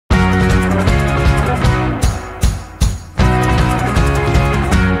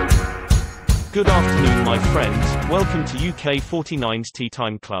Good afternoon my friends, welcome to UK49s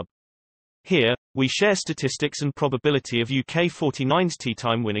Teatime Club. Here, we share statistics and probability of UK49s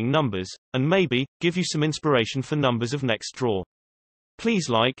teatime winning numbers, and maybe, give you some inspiration for numbers of next draw. Please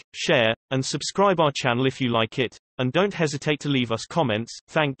like, share, and subscribe our channel if you like it, and don't hesitate to leave us comments,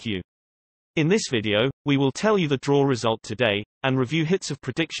 thank you. In this video, we will tell you the draw result today, and review hits of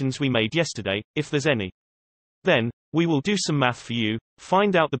predictions we made yesterday, if there's any. Then, we will do some math for you,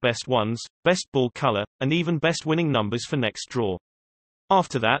 find out the best ones, best ball color, and even best winning numbers for next draw.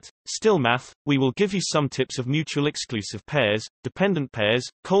 After that, still math, we will give you some tips of mutual exclusive pairs, dependent pairs,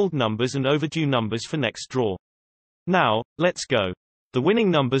 cold numbers and overdue numbers for next draw. Now, let's go. The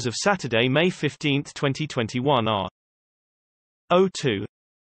winning numbers of Saturday, May 15, 2021 are 02,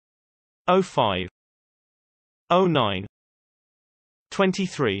 05, 09,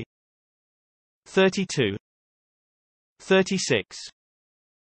 23, 32, 36.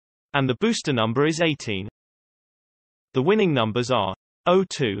 And the booster number is 18. The winning numbers are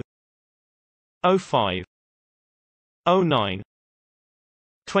 02, 05, 09,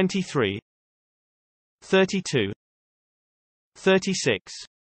 23, 32, 36.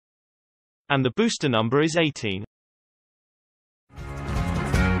 And the booster number is 18.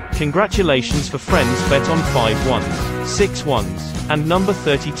 Congratulations for friends bet on 5 ones, 6 ones, and number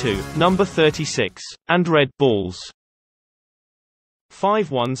 32, number 36, and red balls.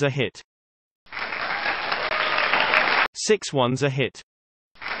 5 ones a hit. 6 ones a hit.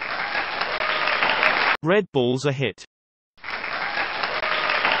 Red balls a hit.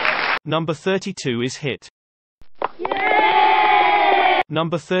 Number 32 is hit. Yay!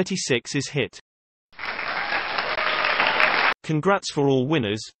 Number 36 is hit. Congrats for all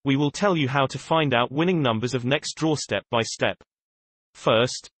winners. We will tell you how to find out winning numbers of next draw step by step.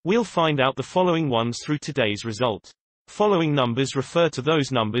 First, we'll find out the following ones through today's result. Following numbers refer to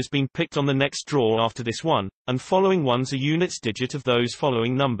those numbers being picked on the next draw after this one, and following ones are units digit of those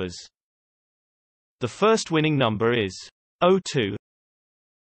following numbers. The first winning number is 02.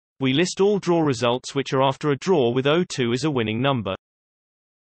 We list all draw results which are after a draw with 02 as a winning number.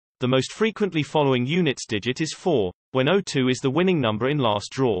 The most frequently following units digit is 4, when 02 is the winning number in last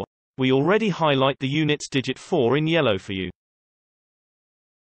draw. We already highlight the units digit 4 in yellow for you.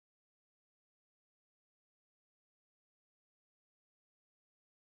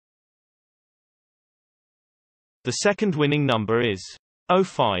 The second winning number is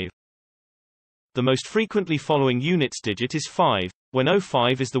 05. The most frequently following units digit is 5, when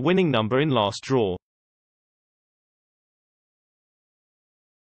 05 is the winning number in last draw.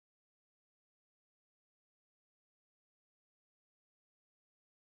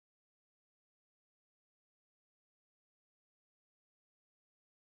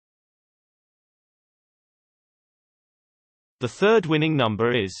 The third winning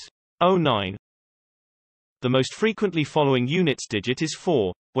number is 09. The most frequently following units digit is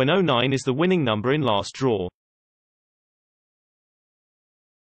 4, when 09 is the winning number in last draw.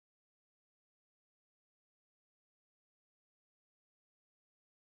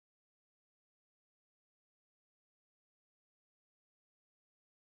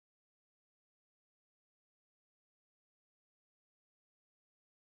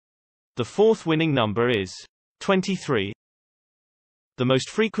 The fourth winning number is 23. The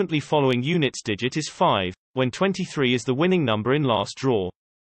most frequently following units digit is 5, when 23 is the winning number in last draw.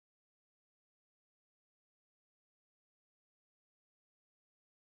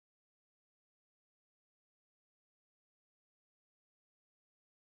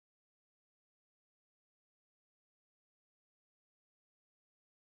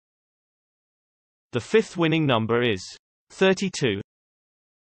 The fifth winning number is 32.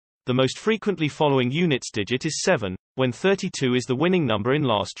 The most frequently following units digit is 7, when 32 is the winning number in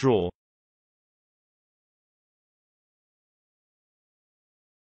last draw.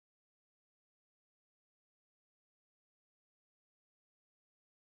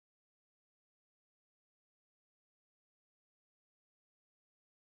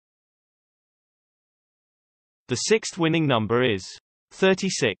 The sixth winning number is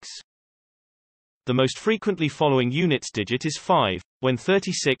 36. The most frequently following units digit is 5, when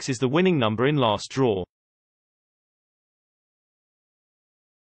 36 is the winning number in last draw.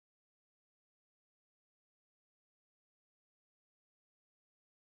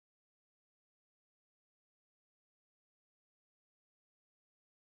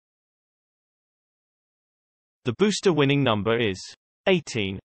 The booster winning number is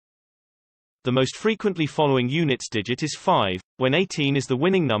 18. The most frequently following units digit is 5, when 18 is the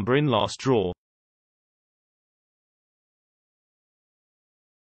winning number in last draw.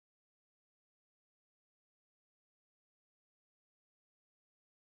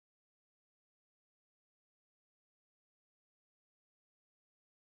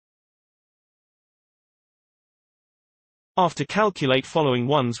 After calculate following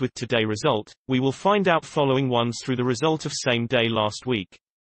ones with today result, we will find out following ones through the result of same day last week.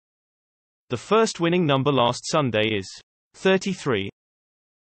 The first winning number last Sunday is 33.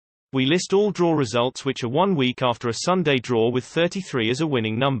 We list all draw results which are 1 week after a Sunday draw with 33 as a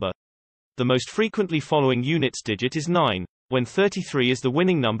winning number. The most frequently following units digit is 9, when 33 is the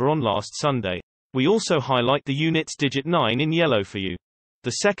winning number on last Sunday. We also highlight the units digit 9 in yellow for you.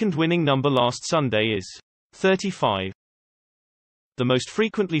 The second winning number last Sunday is 35. The most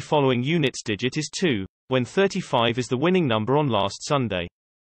frequently following units digit is 2, when 35 is the winning number on last Sunday.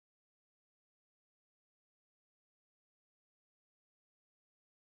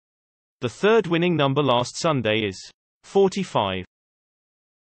 The third winning number last Sunday is 45.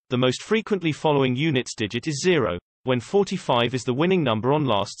 The most frequently following units digit is 0, when 45 is the winning number on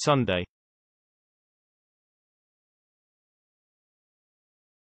last Sunday.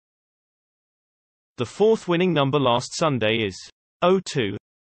 The fourth winning number last Sunday is 02.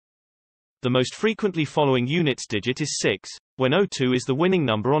 The most frequently following units digit is 6, when 02 is the winning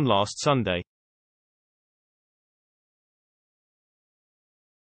number on last Sunday.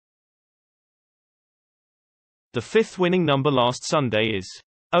 The fifth winning number last Sunday is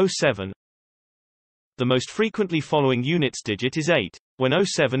 07. The most frequently following units digit is 8, when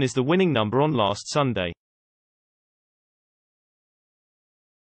 07 is the winning number on last Sunday.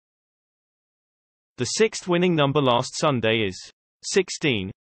 The sixth winning number last Sunday is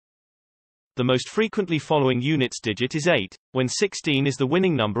 16. The most frequently following units digit is 8, when 16 is the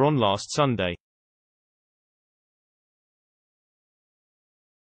winning number on last Sunday.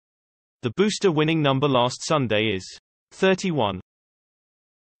 The booster winning number last Sunday is 31.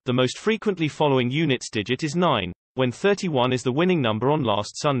 The most frequently following units digit is 9, when 31 is the winning number on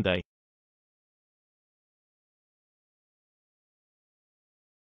last Sunday.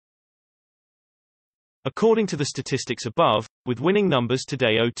 According to the statistics above, with winning numbers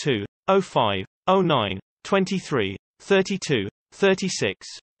today 02, 05, 09, 23, 32, 36,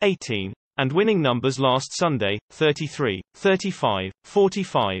 18, and winning numbers last Sunday, 33, 35,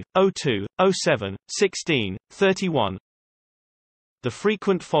 45, 02, 07, 16, 31. The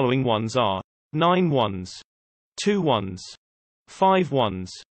frequent following ones are 9 ones, 2 ones, 5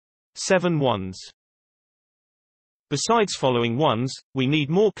 ones, 7 ones. Besides following ones, we need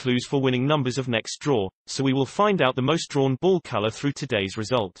more clues for winning numbers of next draw, so we will find out the most drawn ball color through today's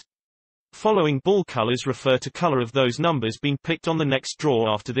result. Following ball colors refer to color of those numbers being picked on the next draw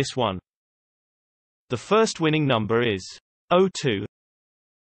after this one. The first winning number is 02.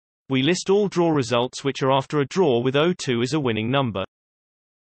 We list all draw results which are after a draw with 02 as a winning number.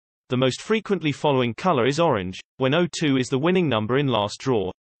 The most frequently following color is orange, when 02 is the winning number in last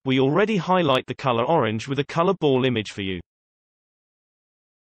draw. We already highlight the color orange with a color ball image for you.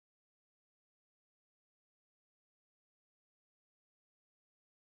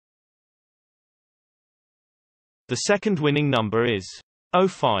 The second winning number is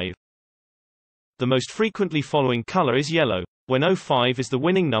 05. The most frequently following color is yellow, when 05 is the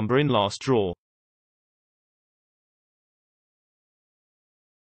winning number in last draw.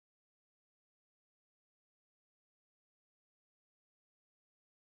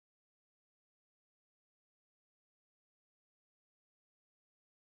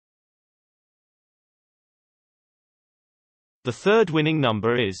 The third winning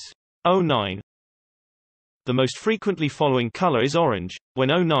number is 09. The most frequently following color is orange, when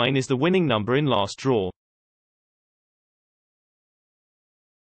 09 is the winning number in last draw.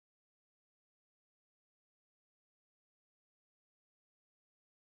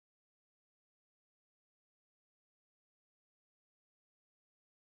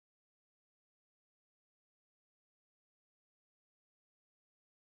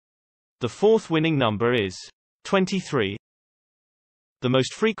 The fourth winning number is 23. The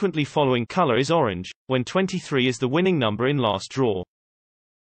most frequently following color is orange, when 23 is the winning number in last draw.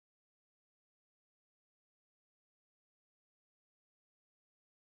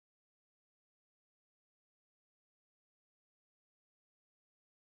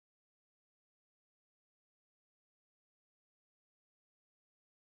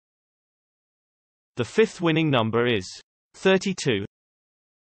 The fifth winning number is 32.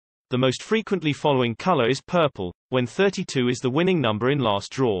 The most frequently following color is purple, when 32 is the winning number in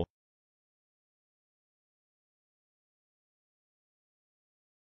last draw.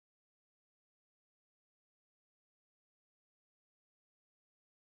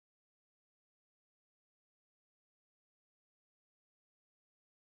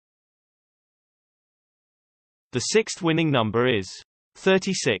 The sixth winning number is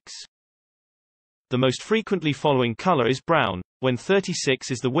 36. The most frequently following color is brown, when 36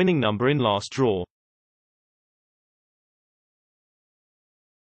 is the winning number in last draw.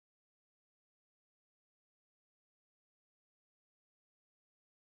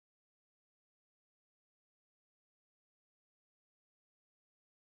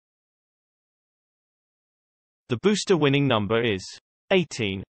 The booster winning number is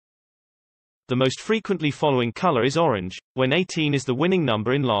 18. The most frequently following color is orange, when 18 is the winning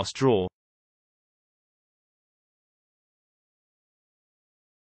number in last draw.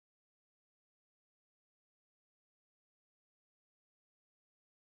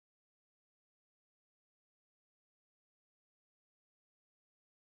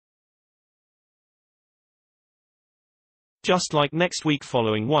 Just like next week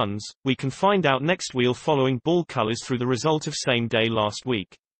following ones, we can find out next wheel following ball colors through the result of same day last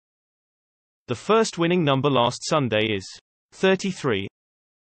week. The first winning number last Sunday is 33.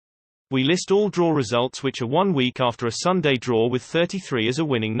 We list all draw results which are 1 week after a Sunday draw with 33 as a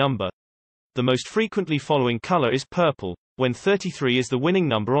winning number. The most frequently following color is purple, when 33 is the winning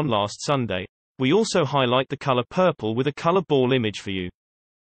number on last Sunday. We also highlight the color purple with a color ball image for you.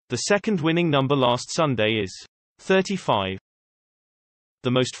 The second winning number last Sunday is 35. The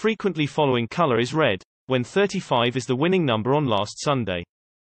most frequently following color is red, when 35 is the winning number on last Sunday.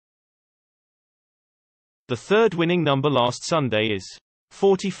 The third winning number last Sunday is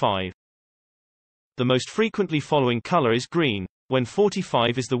 45. The most frequently following color is green, when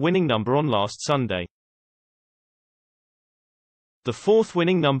 45 is the winning number on last Sunday. The fourth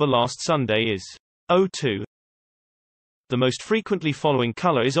winning number last Sunday is 02. The most frequently following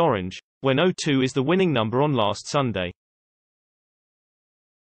color is orange, when 02 is the winning number on last Sunday.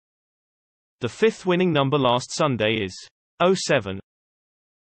 The fifth winning number last Sunday is 07.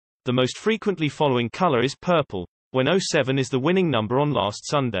 The most frequently following color is purple, when 07 is the winning number on last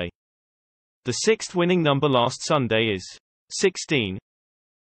Sunday. The sixth winning number last Sunday is 16.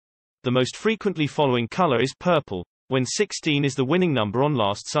 The most frequently following color is purple, when 16 is the winning number on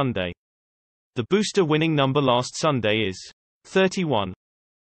last Sunday. The booster winning number last Sunday is 31.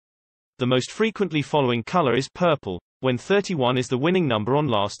 The most frequently following color is purple, when 31 is the winning number on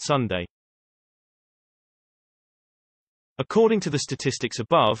last Sunday. According to the statistics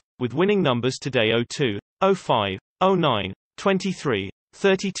above, with winning numbers today 02, 05, 09, 23,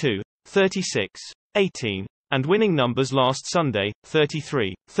 32, 36, 18, and winning numbers last Sunday,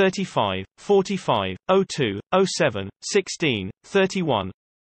 33, 35, 45, 02, 07, 16, 31.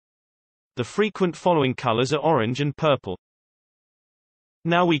 The frequent following colors are orange and purple.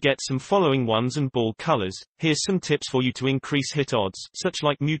 Now we get some following ones and ball colors. Here's some tips for you to increase hit odds, such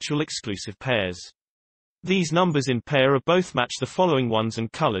like mutual exclusive pairs. These numbers in pair are both match the following ones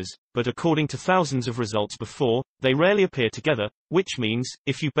and colors, but according to thousands of results before, they rarely appear together, which means,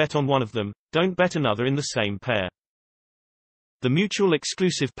 if you bet on one of them, don't bet another in the same pair. The mutual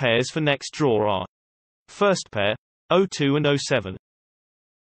exclusive pairs for next draw are: first pair, 02 and 07.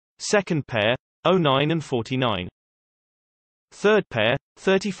 Second pair, 09 and 49. Third pair,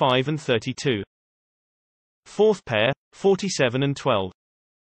 35 and 32. Fourth pair, 47 and 12.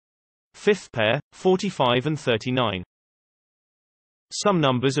 Fifth pair, 45 and 39. Some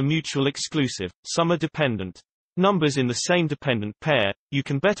numbers are mutual exclusive, some are dependent. Numbers in the same dependent pair, you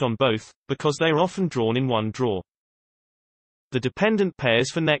can bet on both, because they are often drawn in one draw. The dependent pairs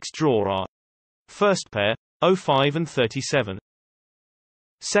for next draw are: first pair, 05 and 37.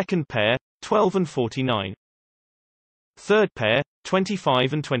 Second pair, 12 and 49. Third pair,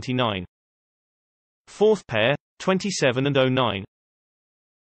 25 and 29. Fourth pair, 27 and 09.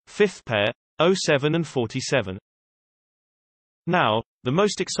 Fifth pair, 07 and 47. Now, the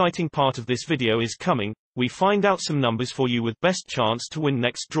most exciting part of this video is coming. We find out some numbers for you with best chance to win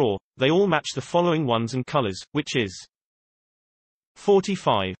next draw. They all match the following ones and colors, which is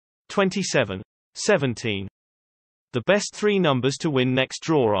 45, 27, 17. The best three numbers to win next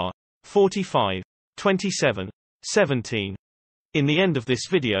draw are 45, 27, 17. In the end of this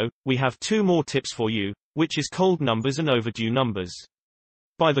video, we have two more tips for you, which is cold numbers and overdue numbers.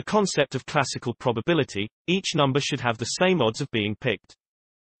 By the concept of classical probability, each number should have the same odds of being picked.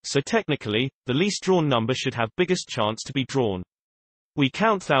 So technically, the least drawn number should have biggest chance to be drawn. We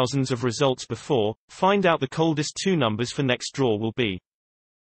count thousands of results before, find out the coldest two numbers for next draw will be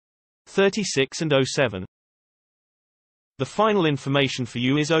 36 and 07. The final information for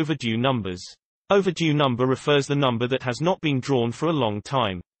you is overdue numbers. Overdue number refers the number that has not been drawn for a long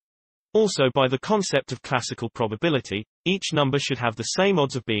time. Also, by the concept of classical probability, each number should have the same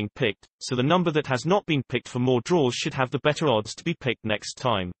odds of being picked, so the number that has not been picked for more draws should have the better odds to be picked next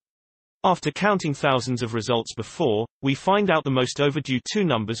time. After counting thousands of results before, we find out the most overdue two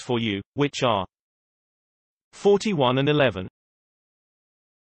numbers for you, which are 41 and 11.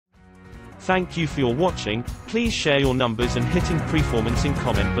 Thank you for your watching. Please share your numbers and hitting performance in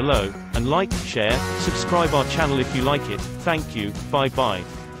comment below, and like, share, subscribe our channel if you like it. Thank you, bye bye.